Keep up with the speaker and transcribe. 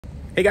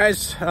Hey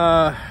guys,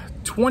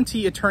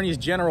 20 attorneys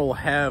general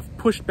have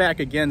pushed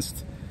back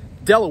against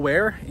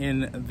Delaware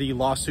in the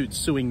lawsuit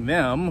suing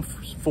them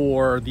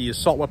for the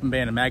assault weapon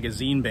ban and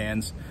magazine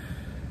bans.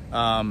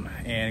 And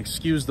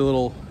excuse the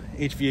little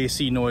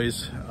HVAC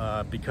noise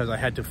because I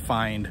had to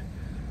find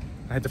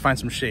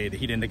some shade. The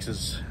heat index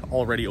is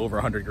already over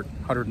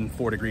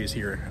 104 degrees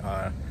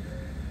here.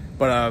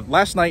 But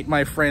last night,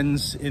 my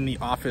friends in the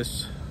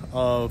office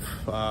of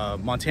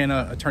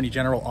Montana Attorney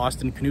General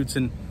Austin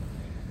Knudsen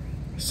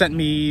sent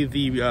me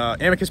the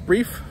amicus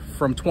brief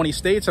from 20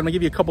 states. I'm gonna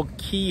give you a couple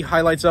key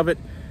highlights of it,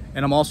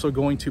 and I'm also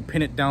going to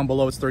pin it down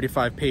below. It's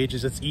 35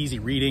 pages. It's easy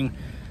reading,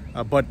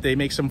 but they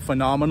make some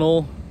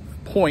phenomenal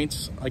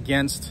points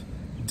against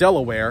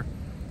Delaware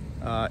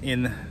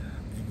in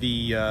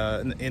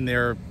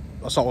their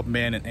assault weapon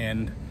ban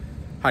and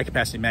high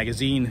capacity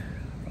magazine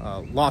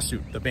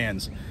lawsuit, the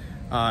bans.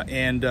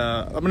 And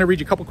I'm going to read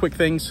you a couple quick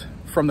things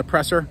from the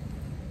presser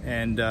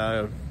and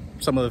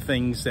some of the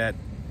things that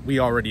we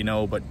already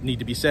know but need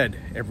to be said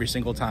every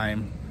single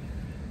time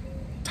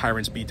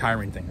tyrants be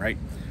tyrant, right?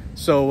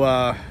 So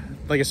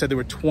like I said, there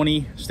were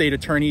 20 state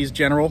attorneys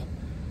general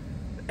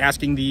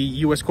asking the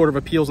U.S. Court of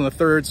Appeals on the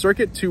Third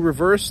Circuit to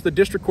reverse the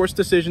district court's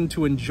decision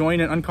to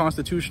enjoin an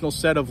unconstitutional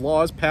set of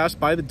laws passed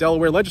by the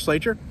Delaware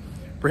legislature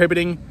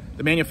prohibiting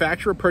the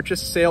manufacture,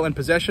 purchase, sale, and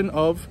possession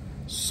of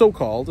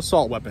so-called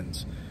assault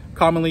weapons,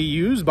 commonly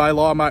used by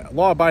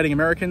law-abiding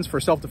Americans for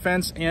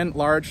self-defense and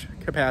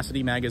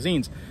large-capacity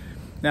magazines.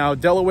 Now,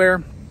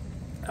 Delaware,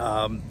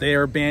 they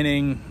are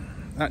banning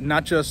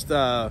not just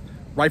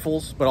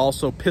rifles, but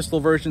also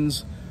pistol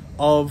versions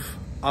of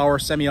our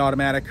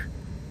semi-automatic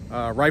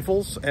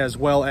rifles, as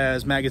well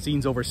as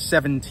magazines over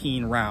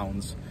 17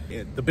 rounds.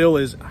 The bill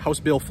is House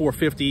Bill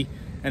 450,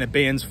 and it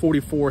bans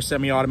 44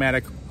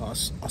 semi-automatic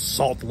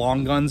assault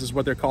long guns, is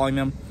what they're calling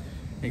them,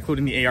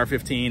 including the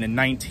AR-15 and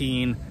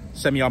 19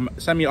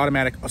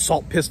 semi-automatic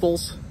assault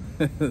pistols,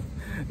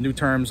 new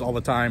terms all the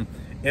time,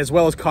 as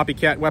well as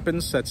copycat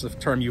weapons. That's a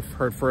term you've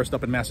heard first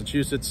up in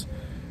Massachusetts.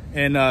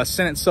 And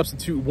Senate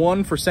Substitute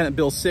 1 for Senate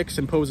Bill 6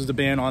 imposes a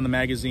ban on the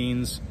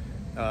magazines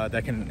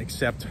that can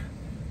accept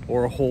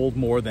or hold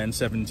more than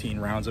 17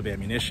 rounds of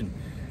ammunition.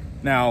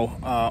 Now,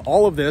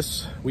 all of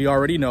this, we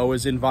already know,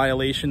 is in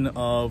violation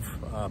of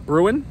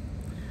Bruin,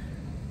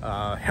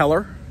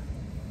 Heller,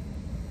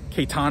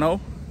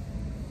 Caetano,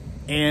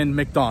 and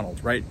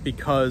McDonald, right?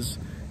 Because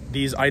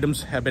these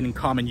items have been in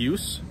common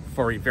use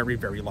for a very,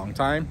 very long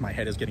time. My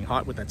head is getting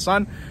hot with that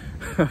sun.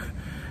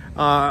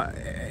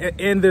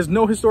 And there's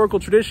no historical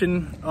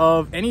tradition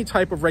of any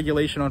type of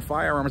regulation on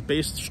firearms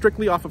based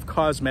strictly off of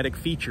cosmetic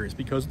features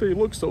because they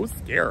look so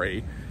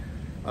scary.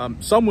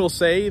 Some will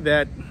say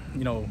that,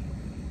 you know,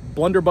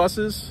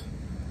 blunderbusses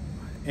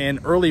and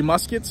early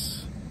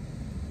muskets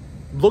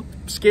look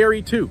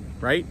scary too,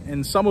 right?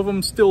 And some of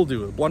them still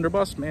do. The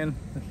blunderbuss, man,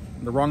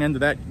 the wrong end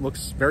of that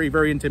looks very,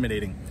 very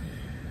intimidating.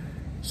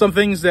 Some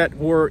things that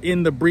were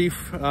in the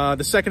brief,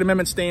 the Second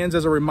Amendment stands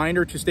as a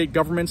reminder to state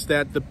governments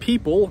that the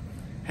people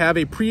have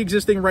a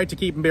pre-existing right to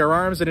keep and bear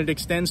arms, and it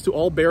extends to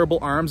all bearable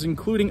arms,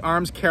 including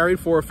arms carried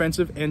for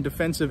offensive and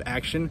defensive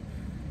action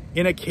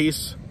in a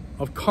case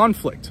of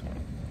conflict.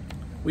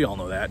 We all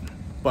know that.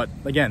 But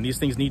again, these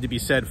things need to be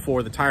said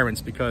for the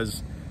tyrants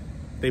because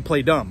they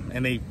play dumb,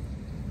 and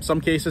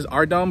some cases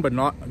are dumb, but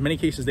not in many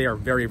cases they are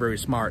very, very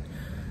smart.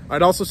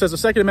 It also says the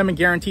Second Amendment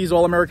guarantees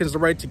all Americans the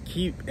right to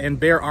keep and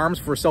bear arms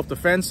for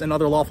self-defense and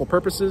other lawful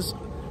purposes,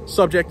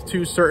 subject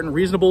to certain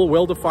reasonable,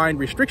 well-defined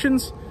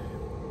restrictions.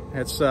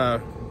 That's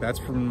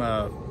from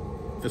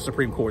the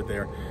Supreme Court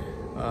there.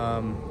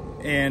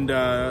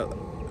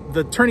 The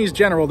attorneys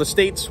general, the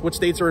states, what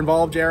states are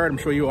involved, Jared? I'm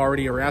sure you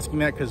already are asking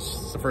that because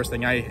it's the first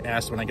thing I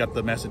asked when I got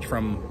the message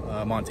from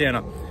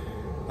Montana.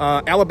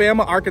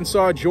 Alabama,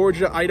 Arkansas,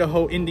 Georgia,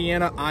 Idaho,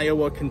 Indiana,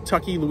 Iowa,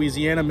 Kentucky,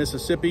 Louisiana,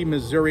 Mississippi,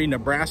 Missouri,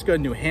 Nebraska,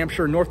 New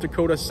Hampshire, North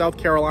Dakota, South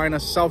Carolina,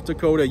 South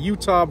Dakota,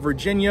 Utah,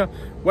 Virginia,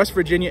 West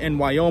Virginia, and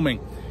Wyoming.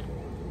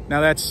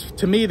 Now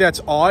to me, that's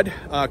odd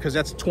because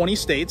that's 20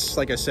 states,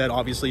 like I said,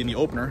 obviously in the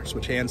opener,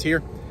 switch hands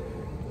here.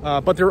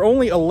 But there are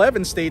only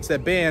 11 states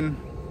that ban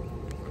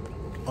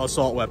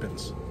assault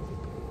weapons.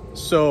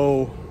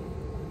 So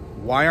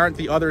why aren't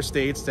the other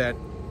states that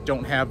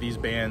don't have these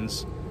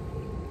bans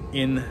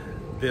in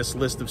this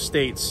list of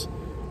states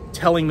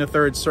telling the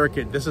Third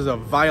Circuit this is a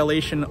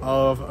violation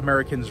of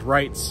Americans'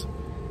 rights,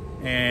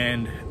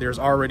 and there's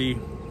already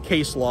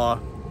case law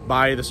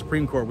by the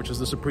Supreme Court, which is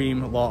the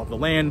supreme law of the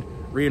land,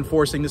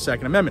 reinforcing the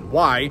Second Amendment?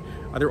 Why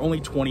are there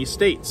only 20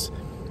 states?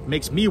 It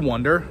makes me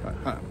wonder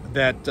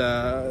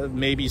that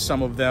maybe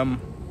some of them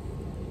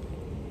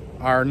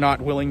are not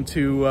willing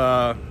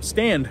to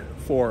stand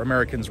for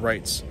Americans'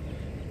 rights.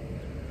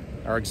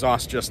 Our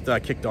exhaust just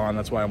kicked on,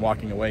 that's why I'm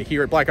walking away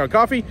here at Blackout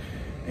Coffee,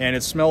 and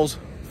it smells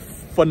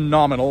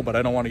phenomenal, but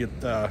I don't want to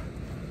get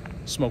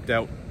smoked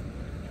out.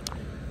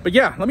 But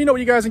yeah, let me know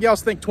what you guys and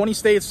gals think. 20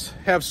 states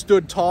have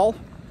stood tall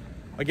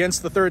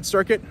against the Third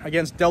Circuit,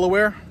 against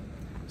Delaware,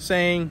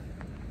 saying,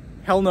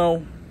 hell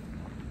no,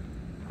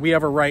 we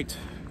have a right,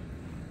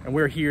 and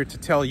we're here to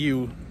tell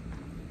you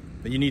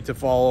that you need to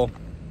follow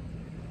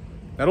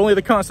not only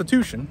the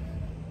Constitution,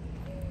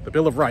 the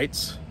Bill of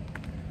Rights,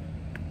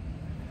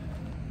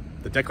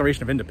 the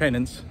Declaration of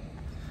Independence,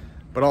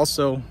 but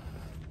also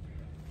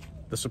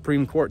the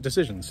Supreme Court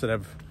decisions that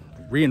have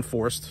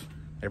reinforced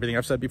everything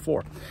I've said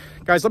before.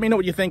 Guys, let me know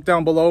what you think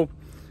down below.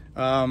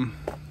 I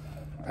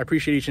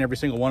appreciate each and every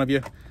single one of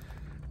you.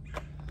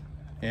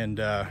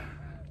 And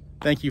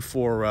thank you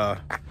for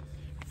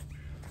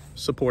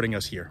supporting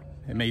us here.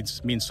 It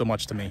means so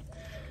much to me.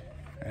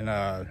 And,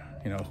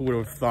 you know, who would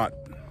have thought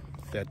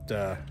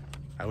that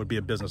I would be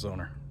a business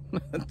owner?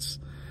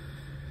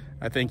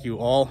 I thank you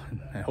all.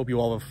 I hope you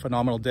all have a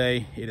phenomenal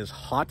day. It is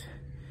hot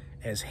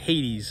as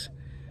Hades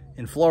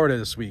in Florida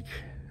this week.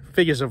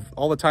 Figures of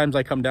all the times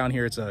I come down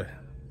here, it's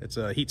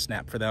a heat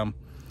snap for them.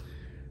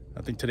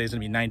 I think today's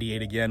gonna be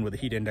 98 again with a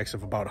heat index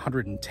of about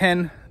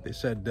 110. They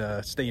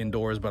said stay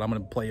indoors, but I'm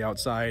gonna play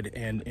outside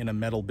and in a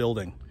metal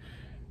building,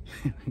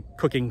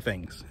 cooking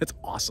things. It's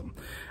awesome.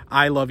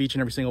 I love each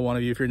and every single one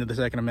of you. If you're into the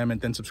Second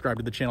Amendment, then subscribe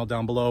to the channel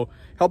down below.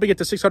 Help me get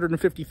to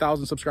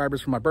 650,000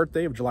 subscribers for my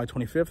birthday of July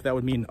 25th. That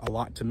would mean a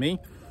lot to me.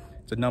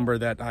 It's a number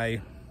that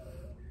I,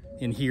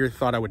 in here,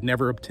 thought I would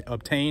never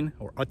attain.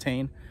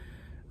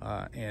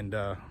 And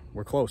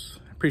we're close.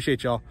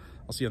 Appreciate y'all.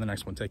 I'll see you on the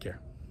next one. Take care.